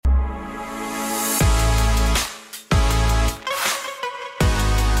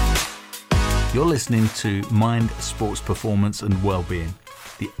You're listening to Mind, Sports Performance and Wellbeing,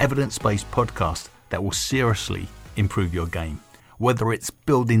 the evidence-based podcast that will seriously improve your game. Whether it's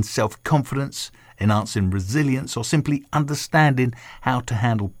building self-confidence, enhancing resilience, or simply understanding how to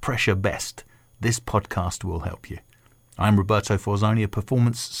handle pressure best, this podcast will help you. I'm Roberto Forzoni, a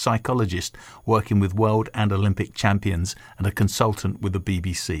performance psychologist working with world and Olympic champions and a consultant with the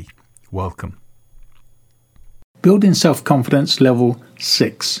BBC. Welcome. Building self-confidence level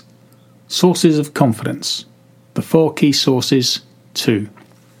 6. Sources of confidence. The 4 key sources 2.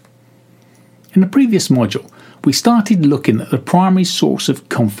 In the previous module, we started looking at the primary source of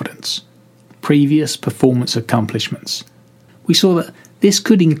confidence, previous performance accomplishments. We saw that this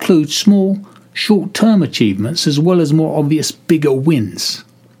could include small, short-term achievements as well as more obvious, bigger wins.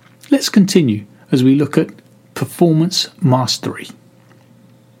 Let's continue as we look at performance mastery.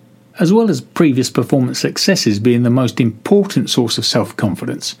 As well as previous performance successes being the most important source of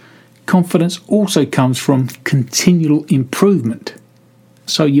self-confidence, confidence also comes from continual improvement.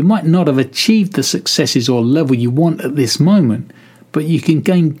 So you might not have achieved the successes or level you want at this moment, but you can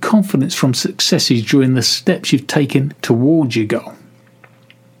gain confidence from successes during the steps you've taken towards your goal.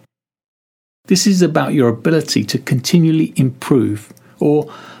 This is about your ability to continually improve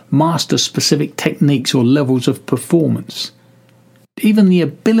or master specific techniques or levels of performance. Even the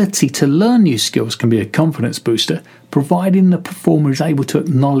ability to learn new skills can be a confidence booster, providing the performer is able to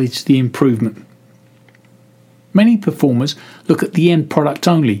acknowledge the improvement. Many performers look at the end product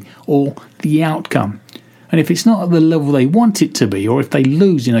only, or the outcome, and if it's not at the level they want it to be, or if they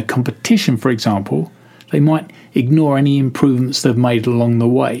lose in a competition, for example, they might ignore any improvements they've made along the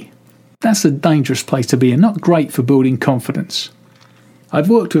way. That's a dangerous place to be and not great for building confidence. I've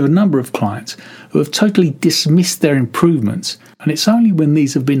worked with a number of clients who have totally dismissed their improvements, and it's only when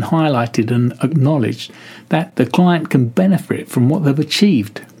these have been highlighted and acknowledged that the client can benefit from what they've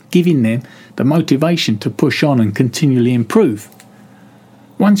achieved, giving them the motivation to push on and continually improve.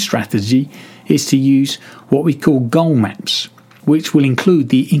 One strategy is to use what we call goal maps, which will include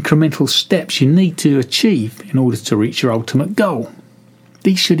the incremental steps you need to achieve in order to reach your ultimate goal.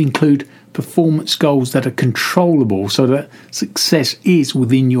 These should include performance goals that are controllable so that success is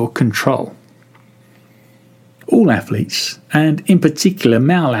within your control. All athletes, and in particular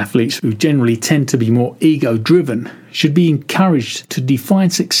male athletes who generally tend to be more ego-driven, should be encouraged to define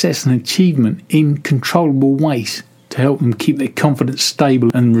success and achievement in controllable ways to help them keep their confidence stable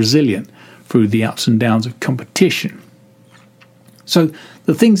and resilient through the ups and downs of competition. So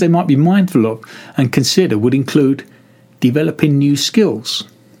the things they might be mindful of and consider would include developing new skills,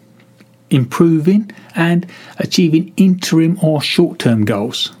 improving and achieving interim or short-term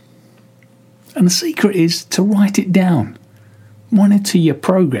goals. And the secret is to write it down. Monitor your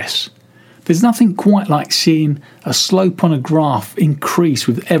progress. There's nothing quite like seeing a slope on a graph increase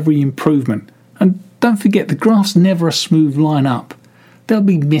with every improvement. And don't forget, the graph's never a smooth line up. There'll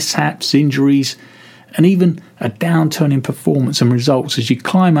be mishaps, injuries, and even a downturn in performance and results as you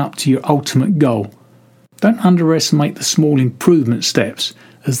climb up to your ultimate goal. Don't underestimate the small improvement steps,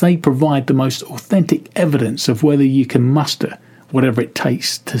 as they provide the most authentic evidence of whether you can muster whatever it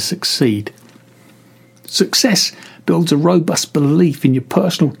takes to succeed. Success builds a robust belief in your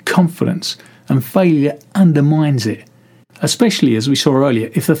personal confidence, and failure undermines it, especially, as we saw earlier,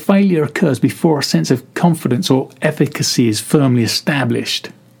 if the failure occurs before a sense of confidence or efficacy is firmly established.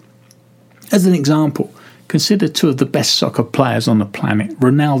 As an example, consider 2 of the best soccer players on the planet,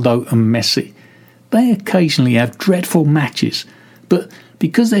 Ronaldo and Messi. They occasionally have dreadful matches, but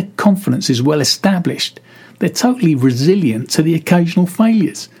because their confidence is well established, they're totally resilient to the occasional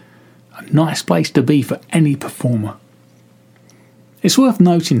failures. A nice place to be for any performer. It's worth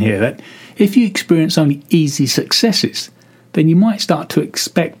noting here that if you experience only easy successes, then you might start to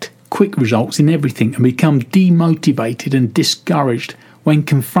expect quick results in everything and become demotivated and discouraged when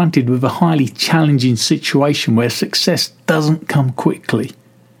confronted with a highly challenging situation where success doesn't come quickly.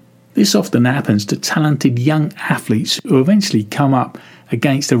 This often happens to talented young athletes who eventually come up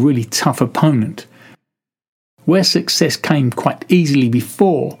against a really tough opponent. Where success came quite easily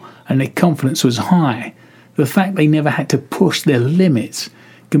before and their confidence was high, the fact they never had to push their limits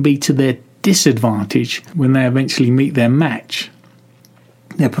can be to their disadvantage when they eventually meet their match.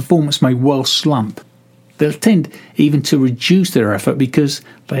 Their performance may well slump. They'll tend even to reduce their effort because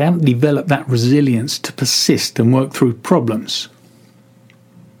they haven't developed that resilience to persist and work through problems.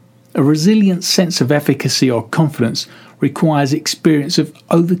 A resilient sense of efficacy or confidence requires experience of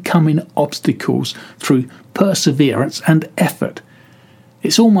overcoming obstacles through perseverance and effort.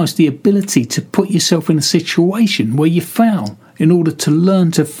 It's almost the ability to put yourself in a situation where you fail in order to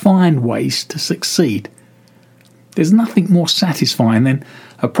learn to find ways to succeed. There's nothing more satisfying than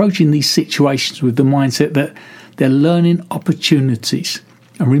approaching these situations with the mindset that they're learning opportunities.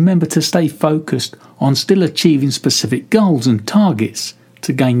 And remember to stay focused on still achieving specific goals and targets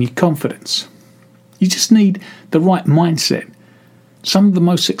to gain your confidence. You just need the right mindset. Some of the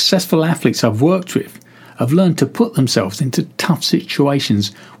most successful athletes I've worked with have learned to put themselves into tough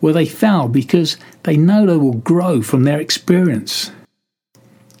situations where they fail because they know they will grow from their experience.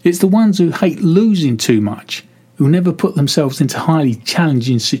 It's the ones who hate losing too much, who never put themselves into highly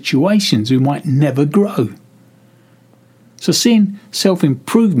challenging situations, who might never grow. So seeing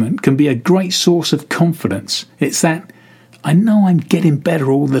self-improvement can be a great source of confidence. It's that I know I'm getting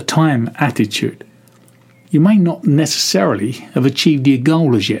better all the time attitude. You may not necessarily have achieved your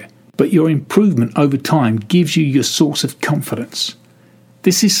goal as yet, but your improvement over time gives you your source of confidence.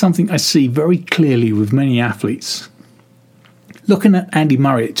 This is something I see very clearly with many athletes. Looking at Andy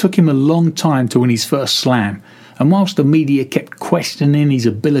Murray, it took him a long time to win his first slam, and whilst the media kept questioning his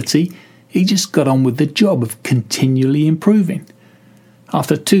ability, he just got on with the job of continually improving.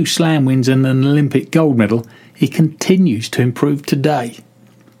 After 2 slam wins and an Olympic gold medal, he continues to improve today.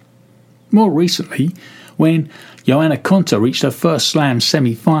 More recently, when Johanna Konta reached her first slam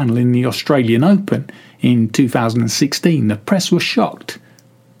semi-final in the Australian Open in 2016, the press was shocked.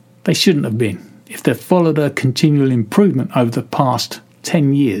 They shouldn't have been, if they've followed her continual improvement over the past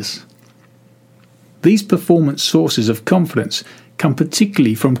 10 years. These performance sources of confidence come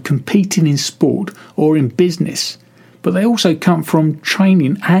particularly from competing in sport or in business, but they also come from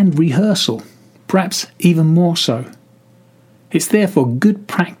training and rehearsal, perhaps even more so. It's therefore good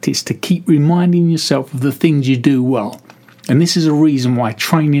practice to keep reminding yourself of the things you do well, and this is a reason why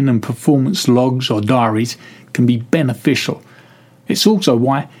training and performance logs or diaries can be beneficial. It's also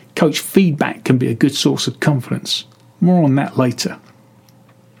why coach feedback can be a good source of confidence. More on that later.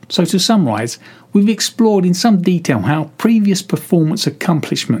 So to summarise, we've explored in some detail how previous performance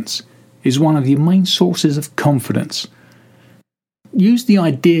accomplishments is one of your main sources of confidence. Use the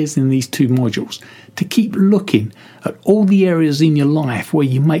ideas in these 2 modules to keep looking at all the areas in your life where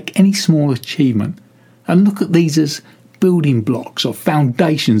you make any small achievement, and look at these as building blocks or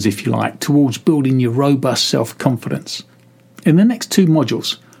foundations, if you like, towards building your robust self-confidence. In the next 2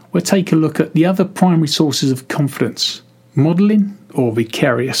 modules, we'll take a look at the other primary sources of confidence, modelling or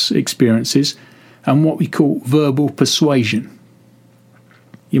vicarious experiences, and what we call verbal persuasion.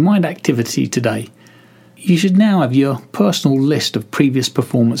 Your mind activity today. You should now have your personal list of previous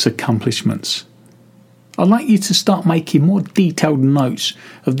performance accomplishments. I'd like you to start making more detailed notes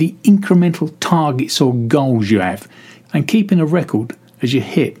of the incremental targets or goals you have, and keeping a record as you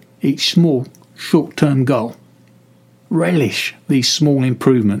hit each small short-term goal. Relish these small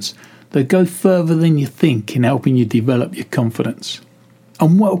improvements that go further than you think in helping you develop your confidence.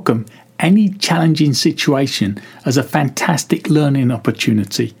 And welcome any challenging situation as a fantastic learning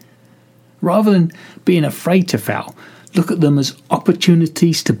opportunity. Rather than being afraid to fail, look at them as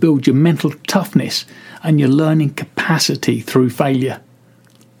opportunities to build your mental toughness and your learning capacity through failure.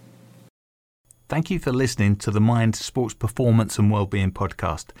 Thank you for listening to the Mind, Sports, Performance and Wellbeing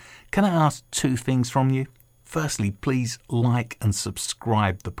podcast. Can I ask 2 things from you? Firstly, please like and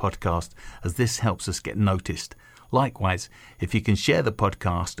subscribe the podcast, as this helps us get noticed. Likewise, if you can share the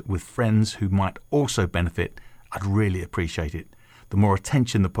podcast with friends who might also benefit, I'd really appreciate it. The more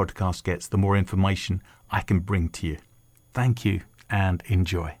attention the podcast gets, the more information I can bring to you. Thank you and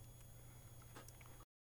enjoy.